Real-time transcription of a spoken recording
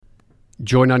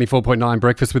Joy 94.9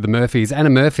 Breakfast with the Murphys. Anna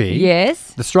Murphy.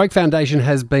 Yes. The Stroke Foundation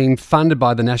has been funded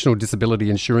by the National Disability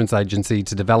Insurance Agency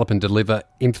to develop and deliver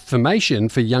information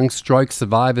for young stroke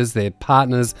survivors, their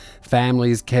partners,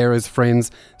 families, carers,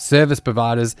 friends, service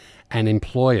providers and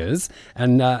employers.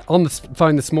 And on the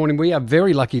phone this morning, we are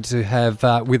very lucky to have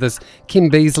with us Kim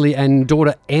Beesley and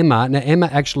daughter Emma. Now, Emma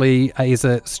actually is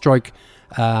a stroke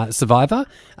survivor.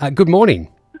 Good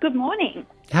morning. Good morning.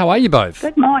 How are you both?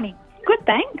 Good morning. Good,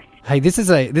 thanks. Hey, this is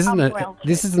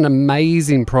an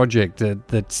amazing project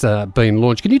that's been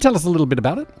launched. Can you tell us a little bit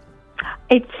about it?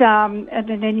 It's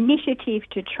an initiative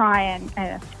to try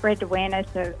and spread awareness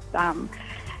of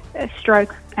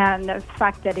stroke and the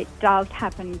fact that it does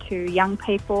happen to young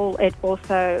people. It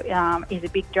also is a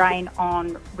big drain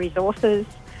on resources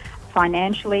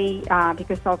financially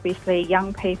because obviously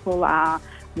young people are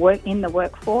in the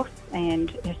workforce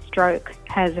and a stroke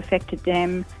has affected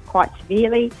them quite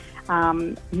severely.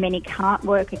 Many can't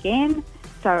work again,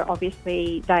 so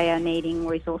obviously they are needing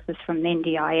resources from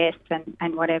NDIS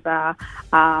and whatever,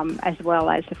 as well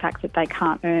as the fact that they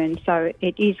can't earn. So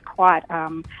it is quite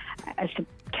a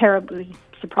terribly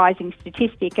surprising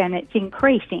statistic, and it's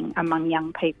increasing among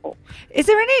young people. Is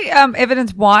there any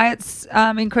evidence why it's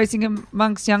increasing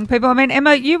amongst young people? I mean,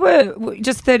 Emma, you were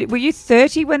just 30. Were you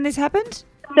 30 when this happened?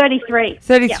 33.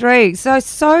 33. Yep.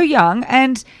 So young,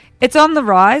 and it's on the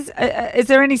rise. Is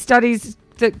there any studies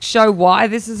that show why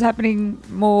this is happening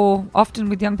more often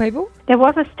with young people? There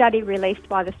was a study released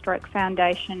by the Stroke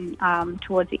Foundation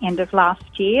towards the end of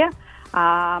last year.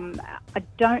 I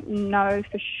don't know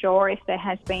for sure if there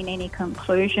has been any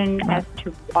conclusion as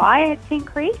to why it's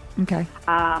increased. Okay.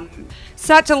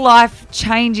 Such a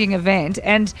life-changing event,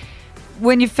 and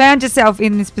when you found yourself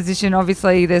in this position,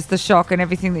 obviously there's the shock and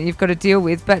everything that you've got to deal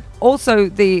with, but also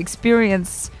the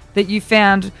experience that you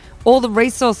found. All the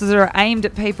resources are aimed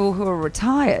at people who are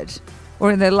retired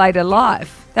or in their later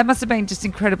life. That must have been just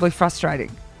incredibly frustrating.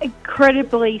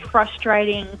 Incredibly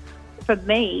frustrating for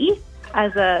me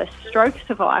as a stroke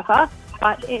survivor,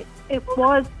 but it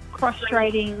was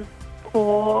frustrating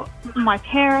for my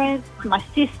parents, my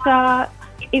sister,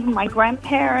 even my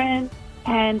grandparents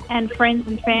and friends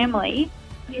and family.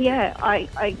 Yeah,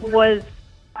 I was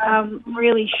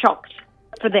really shocked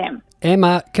for them.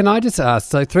 Emma, can I just ask,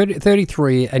 so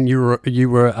 33 and you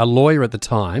were a lawyer at the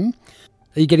time.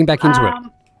 Are you getting back into it?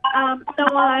 So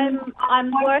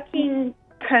I'm working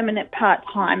permanent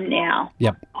part-time now.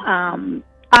 Yep.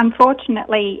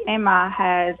 Unfortunately, Emma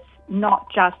has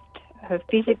not just her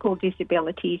physical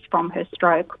disabilities from her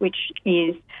stroke, which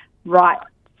is right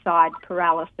side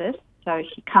paralysis, so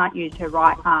she can't use her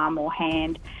right arm or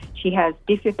hand. She has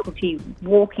difficulty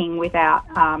walking without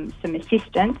some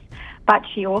assistance, but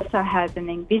she also has an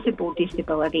invisible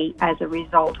disability as a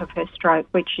result of her stroke,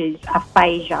 which is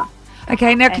aphasia.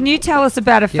 Okay, now can you tell us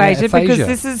about aphasia?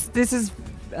 Because this is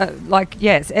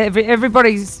yes,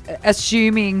 everybody's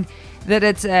assuming that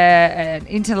it's an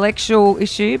intellectual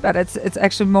issue, but it's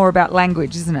actually more about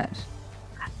language, isn't it?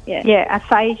 Yeah,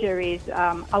 aphasia is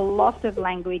a loss of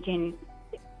language in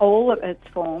all of its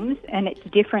forms, and it's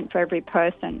different for every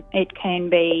person. It can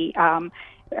be,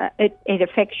 it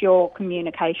affects your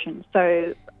communication.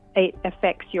 So it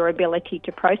affects your ability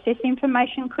to process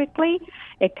information quickly.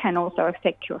 It can also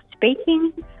affect your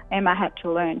speaking. Emma had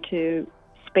to learn to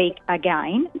speak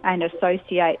again and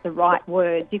associate the right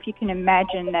words. If you can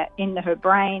imagine that in her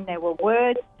brain there were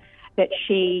words that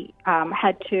she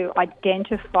had to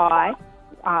identify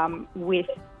with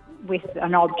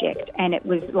an object, and it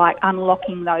was like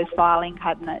unlocking those filing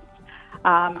cabinets.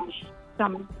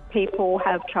 Some people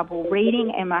have trouble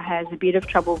reading. Emma has a bit of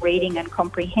trouble reading and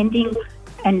comprehending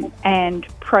and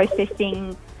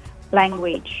processing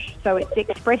language. So it's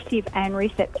expressive and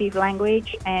receptive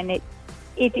language, and it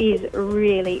is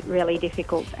really, really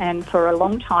difficult. And for a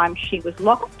long time she was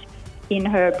locked in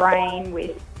her brain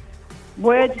with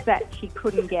words that she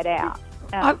couldn't get out.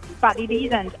 But it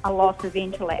isn't a loss of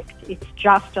intellect, it's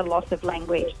just a loss of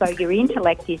language. So your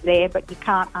intellect is there, but you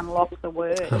can't unlock the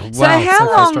word. Oh, wow,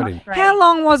 so how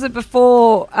long was it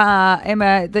before,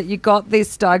 Emma, that you got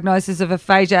this diagnosis of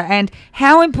aphasia, and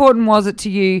how important was it to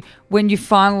you when you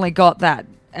finally got that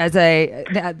as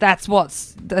that's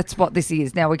what this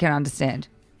is, now we can understand?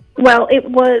 Well, it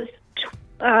was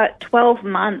 12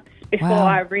 months before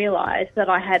I realised that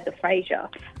I had aphasia.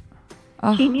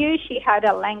 Oh. She knew she had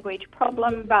a language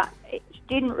problem, but she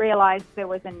didn't realise there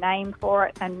was a name for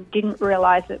it and didn't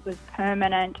realise it was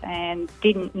permanent and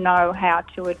didn't know how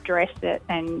to address it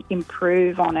and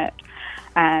improve on it.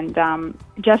 And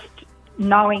just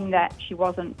knowing that she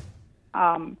wasn't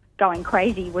going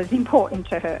crazy was important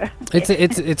to her. It's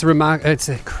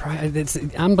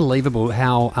unbelievable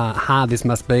how hard this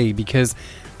must be, because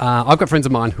I've got friends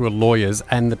of mine who are lawyers,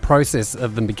 and the process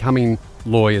of them becoming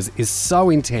lawyers is so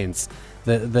intense.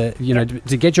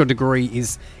 To get your degree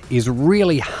is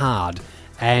really hard,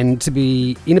 and to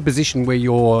be in a position where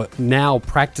you're now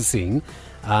practicing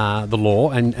the law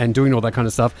and doing all that kind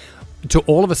of stuff, to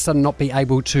all of a sudden not be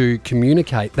able to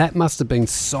communicate, that must have been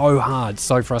so hard,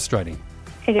 so frustrating.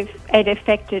 It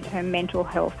affected her mental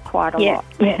health quite a lot.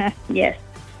 Yeah, yes.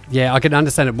 Yeah, I can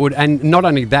understand it would. And not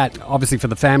only that, obviously for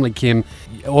the family, Kim,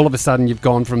 all of a sudden you've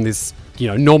gone from this,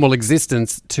 normal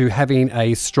existence to having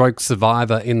a stroke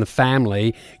survivor in the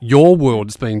family. Your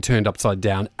world's being turned upside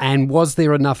down. And was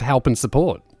there enough help and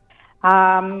support?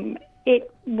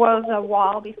 It was a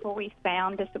while before we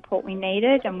found the support we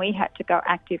needed, and we had to go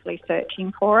actively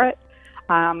searching for it.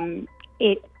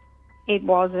 It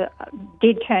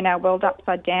did turn our world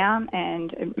upside down,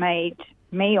 and it made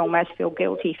me almost feel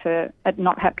guilty for it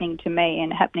not happening to me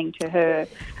and happening to her.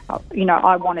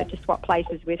 I wanted to swap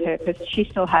places with her because she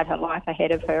still had her life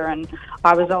ahead of her, and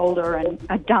I was older and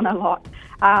I'd done a lot.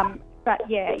 But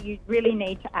yeah, you really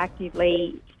need to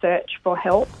actively search for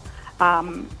help.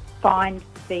 Find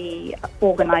the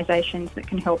organisations that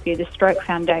can help you, the Stroke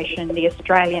Foundation, the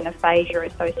Australian Aphasia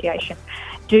Association.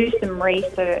 Do some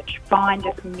research, find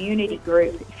a community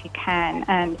group if you can,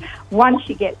 and once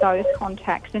you get those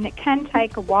contacts, and it can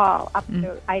take a while, up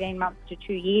to 18 months to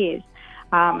 2 years,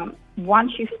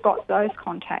 once you've got those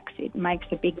contacts, it makes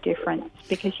a big difference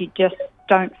because you just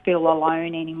don't feel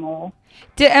alone anymore.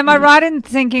 Am I right in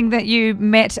thinking that you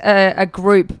met a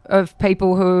group of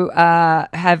people who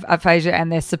have aphasia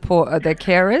and their support, their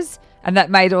carers, and that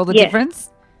made all the difference?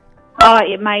 Oh,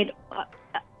 it made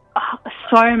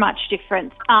so much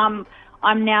difference. I'm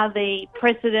now the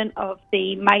president of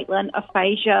the Maitland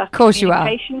Aphasia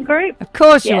Communication Group. Of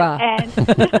course you are. And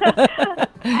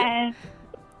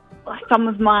some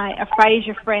of my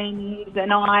aphasia friends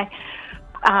and I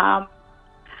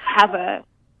have a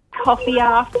coffee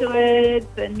afterwards,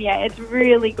 and it's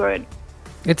really good.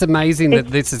 It's amazing that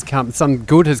this has some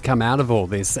good has come out of all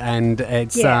this, and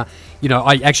it's I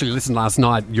actually listened last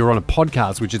night. You're on a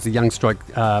podcast, which is the Young Stroke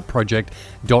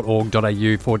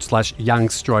project.org.au/Young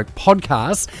Stroke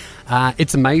podcast.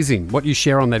 It's amazing what you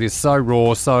share on that is so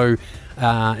raw, so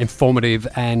informative.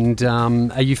 And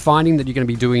are you finding that you're going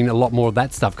to be doing a lot more of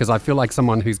that stuff? Because I feel like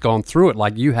someone who's gone through it,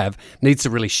 like you have, needs to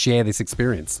really share this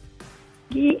experience.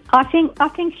 Yeah, I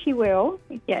think she will.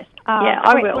 Yes.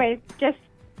 I will. We're just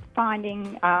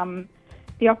finding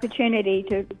the opportunity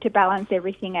to balance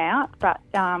everything out. But,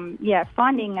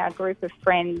 finding a group of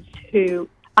friends who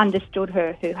understood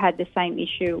her, who had the same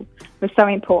issue, was so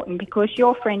important, because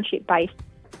your friendship base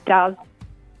does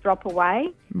drop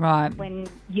away when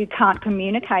you can't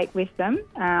communicate with them,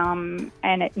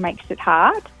 and it makes it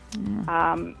hard.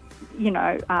 And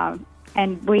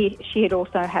she had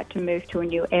also had to move to a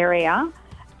new area,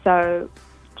 so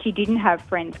she didn't have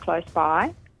friends close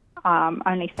by,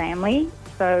 only family.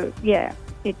 So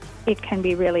it can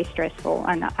be really stressful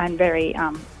and very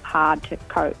hard to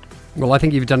cope. Well, I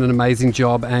think you've done an amazing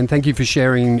job, and thank you for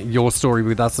sharing your story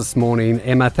with us this morning.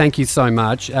 Emma, thank you so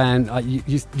much. And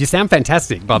you sound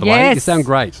fantastic, by the way. You sound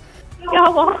great.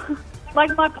 Oh, well,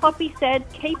 like my poppy said,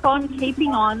 keep on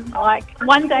keeping on, like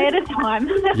one day at a time.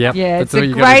 Yep, it's a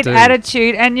great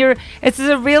attitude, and it's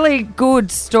a really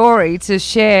good story to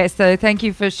share. So thank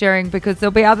you for sharing, because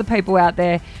there'll be other people out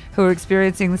there who are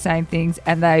experiencing the same things,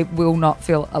 and they will not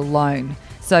feel alone.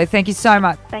 So thank you so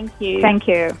much. Thank you. Thank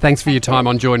you. Thanks for your time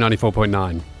on Joy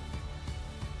 94.9.